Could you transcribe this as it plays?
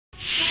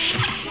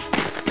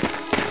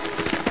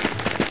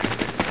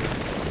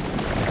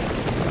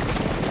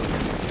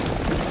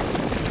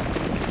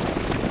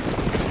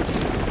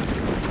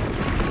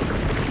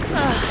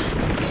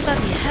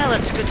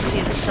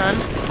son.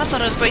 I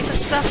thought I was going to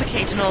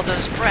suffocate in all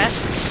those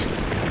breasts.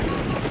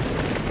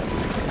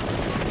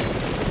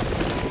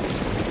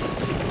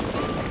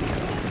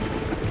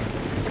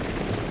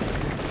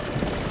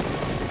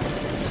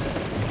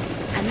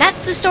 And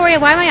that's the story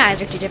of why my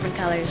eyes are two different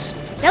colors.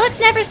 Now let's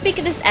never speak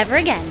of this ever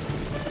again.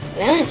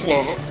 Well,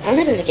 Asuna, I'll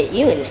never look at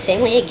you in the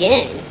same way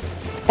again.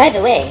 By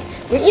the way,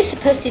 weren't you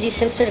supposed to do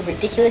some sort of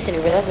ridiculous and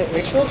irrelevant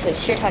ritual to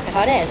ensure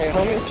Takahata as our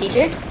homeroom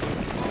teacher?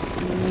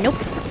 Nope.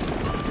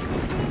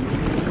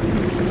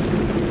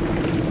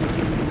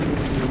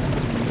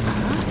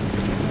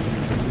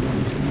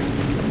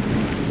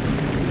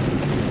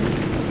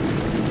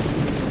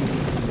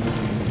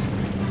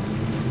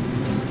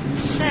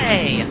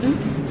 Say,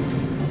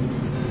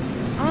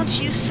 aren't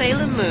you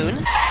Sailor Moon?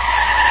 What?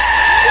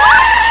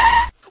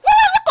 What do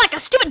I look like, a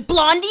stupid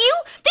blonde to you?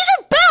 These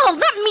are bells,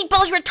 not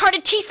meatballs, you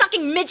retarded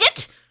cheese-sucking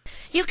midget!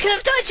 You could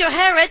have dyed your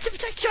hair red to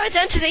protect your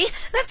identity.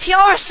 That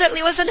tiara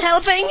certainly wasn't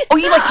helping. Oh,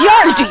 you like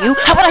tiaras, do you?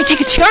 How about I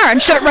take a tiara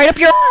and shove it right up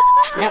your...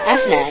 Now,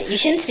 Asuna, you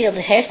shouldn't steal the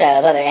hairstyle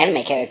of other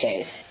anime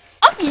characters.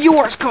 Up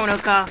yours,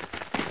 Konoka!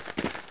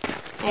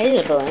 Hi,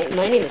 little boy.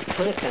 My name is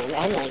Konoka, and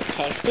I like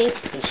texting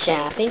and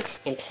shopping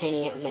and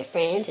hanging out with my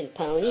friends and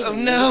ponies. Oh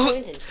and no!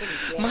 unicorns and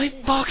pretty My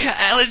dresses. baka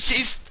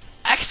allergy's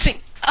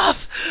acting up!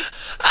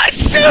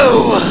 Achoo!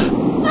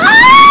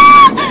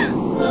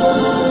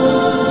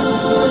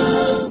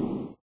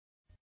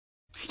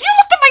 You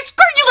looked at my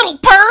skirt, you little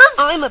perv!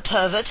 I'm a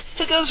pervert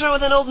who goes around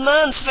with an old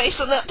man's face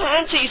on their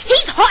panties.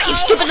 He's hot, you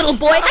stupid little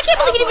boy! I can't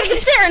believe you didn't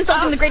even consider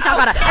insulting the great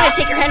Takahata! I had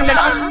to take your hand and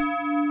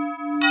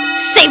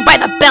Saved by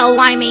the bell,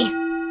 Limey!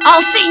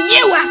 I'll see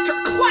you after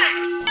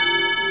class!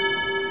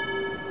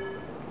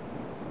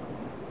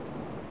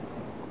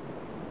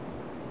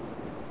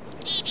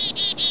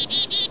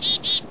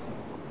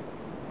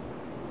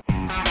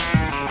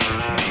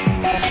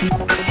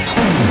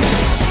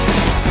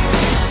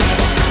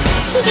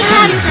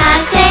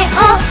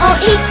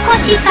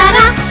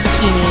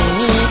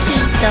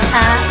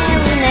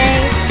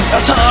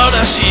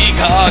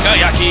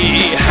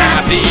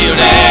 Happy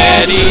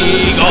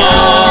ready go!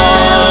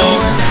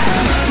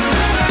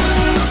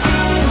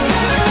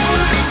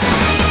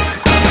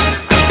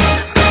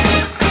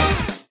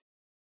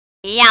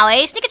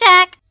 Yowie, sneak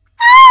attack!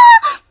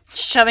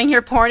 Shoving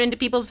your porn into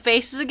people's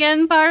faces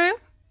again, Baru?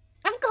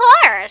 Of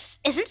course!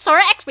 Isn't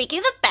Sora X Wiki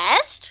the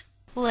best?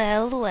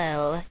 Well,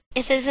 well.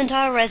 If isn't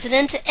our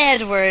resident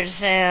Edward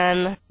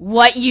fan.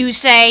 What you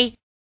say?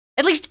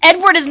 At least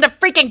Edward isn't a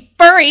freaking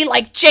furry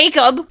like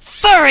Jacob!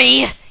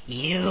 Furry!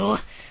 You.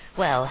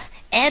 Well,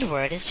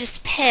 Edward is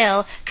just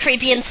pale,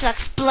 creepy, and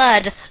sucks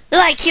blood.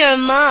 Like your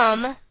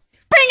mom. Bring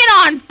it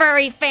on,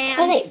 furry fan!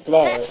 Twilight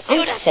Blow. That I'm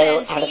should so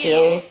offend out of you.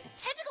 here.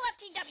 Tentacle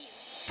FTW!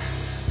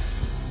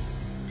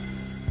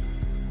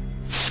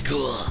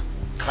 School.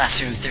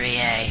 Classroom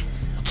 3A.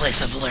 A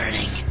place of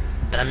learning.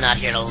 But I'm not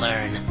here to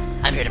learn.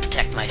 I'm here to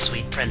protect my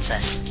sweet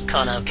princess,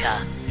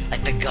 Konoka,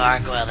 like the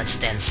gargoyle that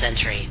stands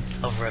sentry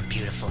over a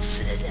beautiful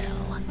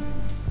citadel.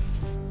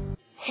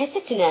 Hey,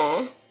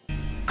 Setsuna.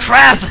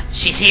 Crap!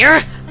 She's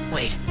here?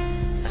 Wait,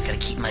 I've gotta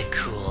keep my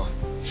cool.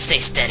 Stay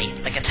steady,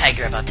 like a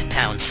tiger about to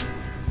pounce.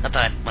 Not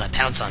that I want to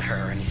pounce on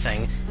her or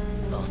anything.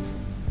 Well,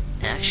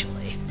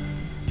 actually...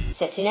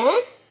 Setsuna?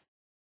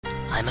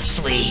 I must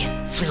flee.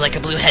 Flee like a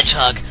blue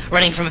hedgehog,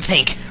 running from a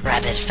pink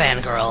rabbit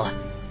fangirl.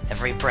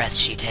 Every breath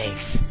she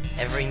takes,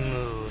 every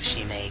move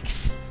she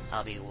makes,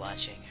 I'll be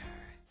watching her.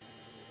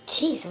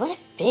 Jeez, what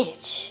a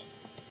bitch.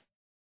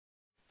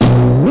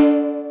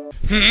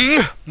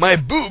 My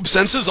boob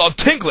senses are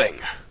tingling!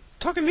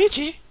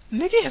 Takamichi,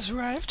 Negi has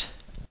arrived.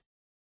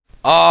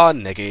 Ah,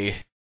 Negi.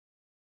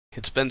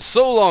 It's been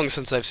so long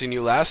since I've seen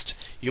you last.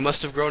 You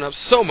must have grown up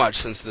so much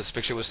since this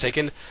picture was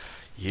taken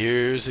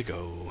years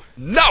ago.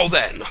 Now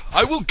then,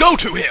 I will go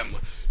to him!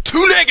 To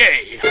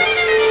Negi!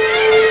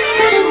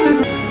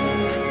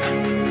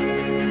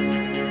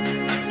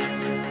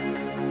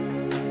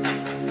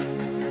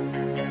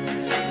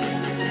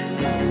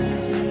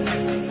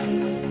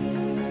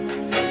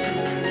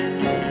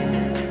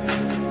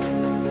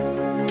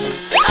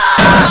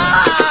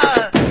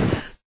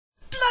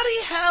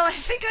 Bloody hell, I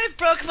think I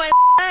broke my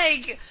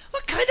leg!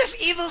 What kind of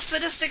evil,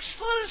 sadistic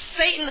spawn of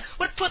Satan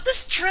would put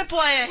this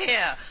tripwire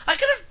here? I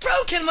could have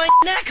broken my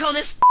neck on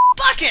this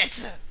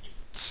bucket!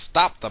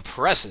 Stop the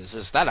presses.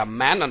 Is that a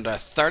man under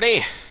 30? Are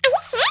you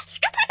sure? I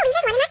can't believe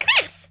there's one in our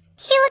class.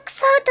 He looks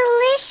so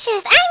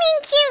delicious. I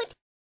mean cute.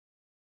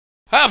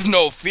 Have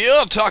no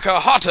fear,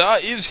 Takahata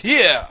is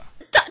here!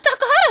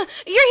 Takahata,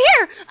 you're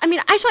here! I mean,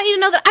 I just want you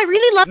to know that I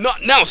really love—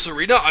 Not now,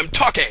 Serena, I'm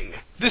talking!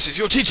 This is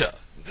your teacher,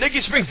 Negi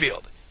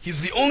Springfield.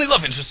 He's the only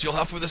love interest you'll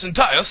have for this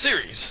entire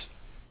series.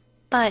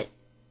 But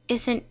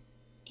isn't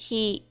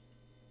he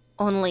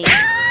only...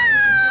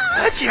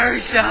 That's your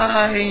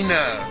sign!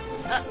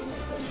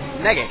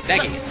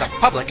 Negi, the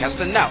public has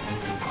to know.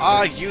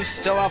 Are you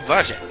still a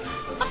virgin?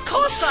 Of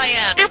course I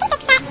am! I can fix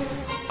that.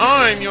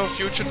 I'm your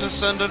future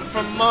descendant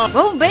from Mom.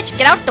 Move, bitch,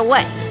 get out the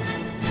way.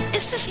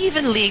 Is this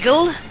even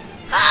legal?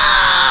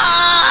 Ah!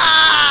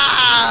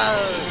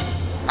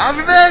 I'll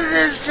prevent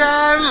this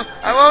time!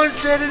 I won't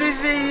set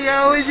anything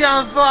always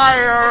on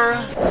fire!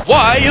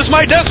 Why is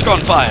my desk on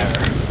fire?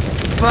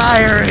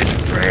 Fire is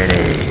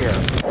pretty!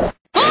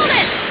 Hold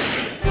it!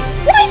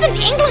 Why is an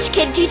English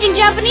kid teaching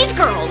Japanese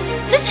girls?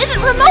 This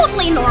isn't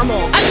remotely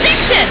normal.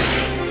 Objection!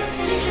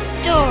 He's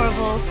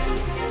adorable.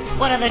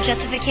 What other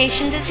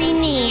justification does he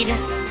need?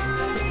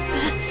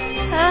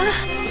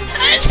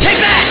 Take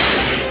that!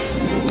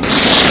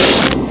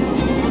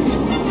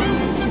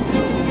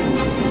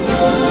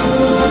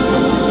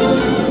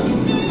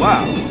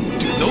 Wow,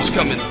 do those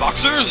come in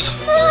boxers?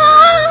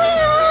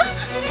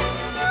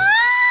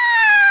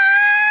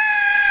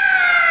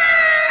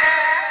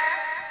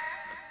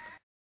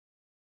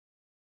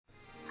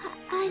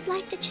 I'd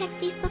like to check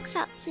these books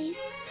out,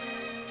 please.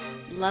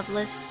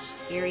 Loveless,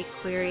 Eerie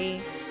Query,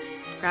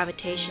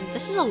 Gravitation.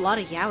 This is a lot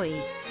of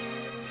yaoi.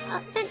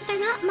 They're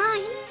not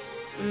mine.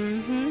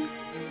 Mm-hmm.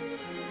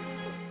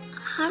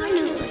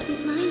 Haruna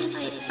wouldn't mind if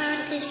I borrowed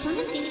at least one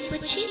of these,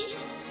 would she?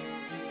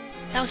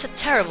 That was a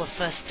terrible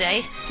first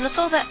day, and it's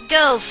all that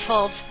girl's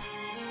fault.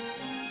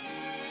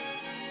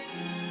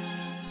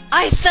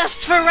 I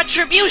thirst for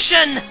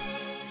retribution!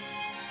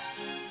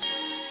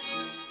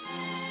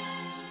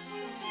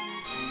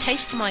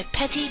 Taste my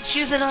petty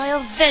juvenile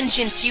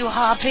vengeance, you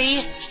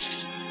harpy!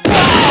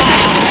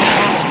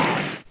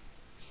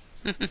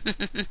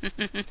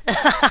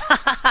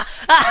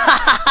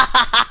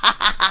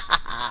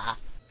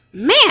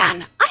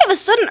 Man, I have a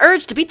sudden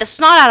urge to beat the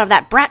snot out of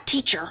that brat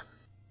teacher.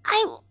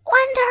 I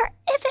wonder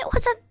if it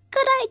was a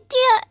good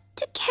idea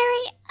to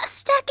carry a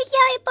stack of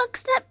yaoi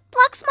books that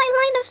blocks my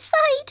line of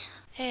sight.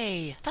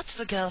 Hey, that's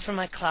the girl from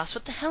my class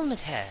with the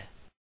helmet hair.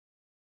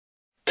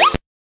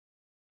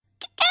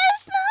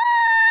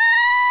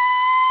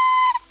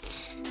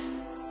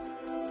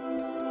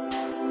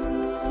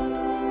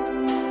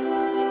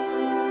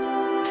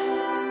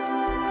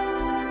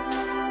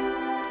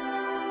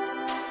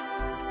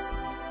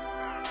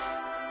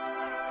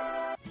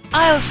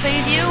 I'll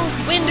save you,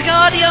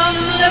 Wingardium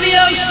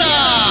Leviosa!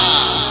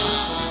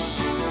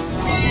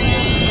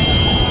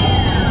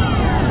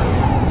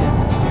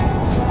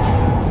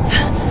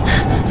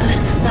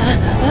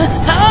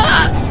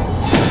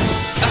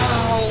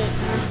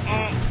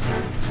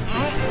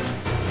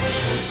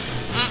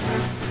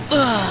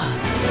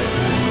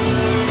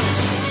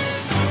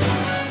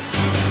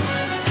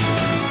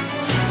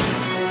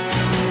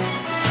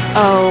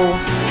 Oh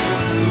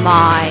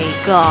my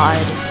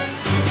god.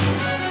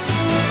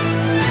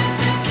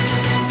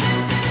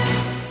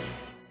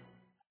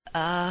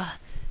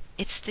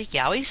 It's the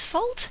yaoi's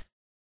fault?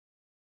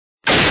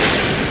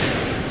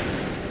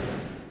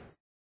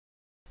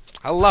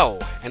 Hello,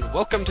 and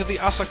welcome to the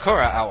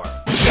Asakura Hour.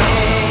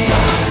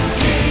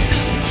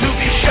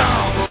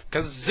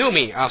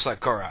 Kazumi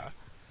Asakura,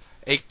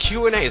 a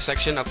Q&A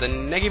section of the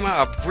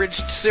Negima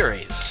Abridged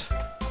series.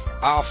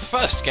 Our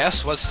first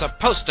guest was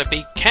supposed to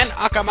be Ken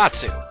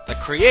Akamatsu, the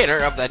creator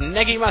of the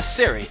Negima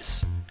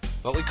series.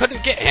 But we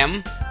couldn't get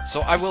him,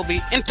 so I will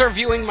be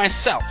interviewing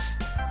myself.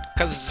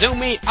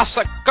 Kazumi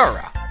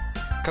Asakura.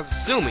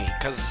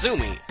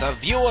 Kazumi, the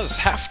viewers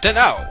have to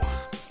know.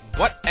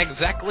 What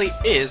exactly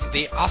is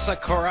the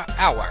Asakura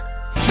Hour?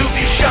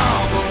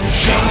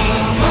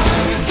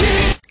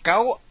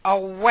 Go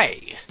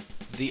away.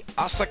 The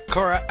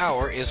Asakura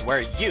Hour is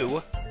where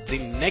you, the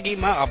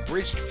Negima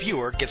Abridged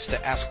viewer, gets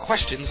to ask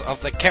questions of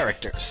the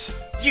characters.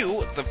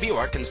 You, the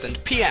viewer, can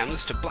send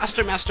PMs to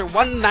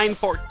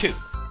Blastermaster1942.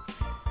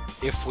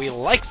 If we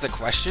like the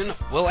question,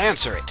 we'll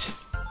answer it.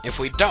 If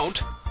we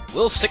don't,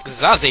 we'll sick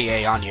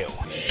Zazie on you.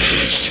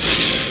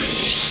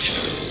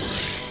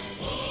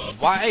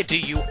 Why do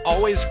you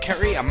always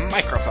carry a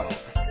microphone?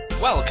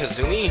 Well,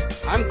 Kazumi,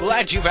 I'm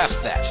glad you've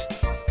asked that.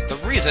 The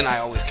reason I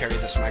always carry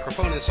this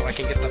microphone is so I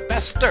can get the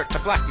best dirt to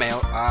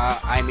blackmail,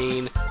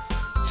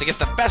 to get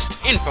the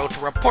best info to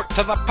report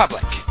to the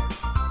public.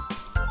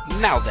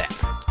 Now then,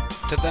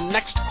 to the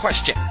next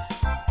question.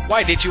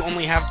 Why did you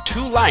only have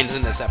 2 lines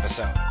in this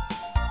episode?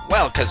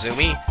 Well,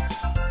 Kazumi,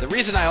 the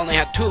reason I only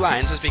had 2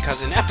 lines is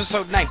because in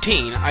episode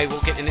 19, I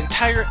will get an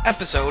entire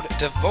episode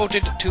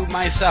devoted to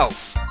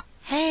myself.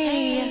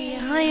 Hey,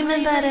 I'm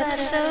in that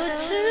episode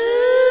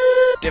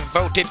too.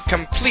 Devoted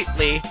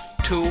completely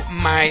to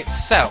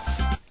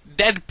myself.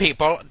 Dead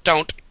people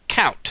don't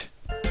count.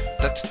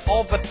 That's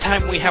all the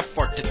time we have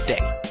for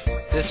today.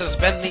 This has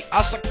been the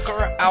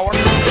Asakura Hour.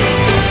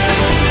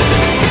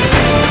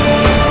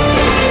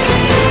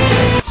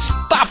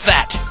 Stop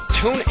that!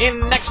 Tune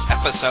in next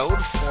episode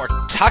for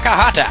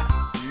Takahata.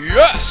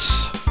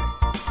 Yes!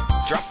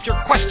 Drop your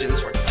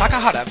questions for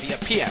Takahata via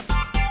PM.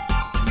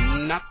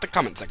 Not the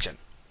comment section.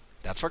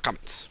 That's for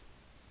comments.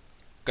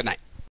 Good night.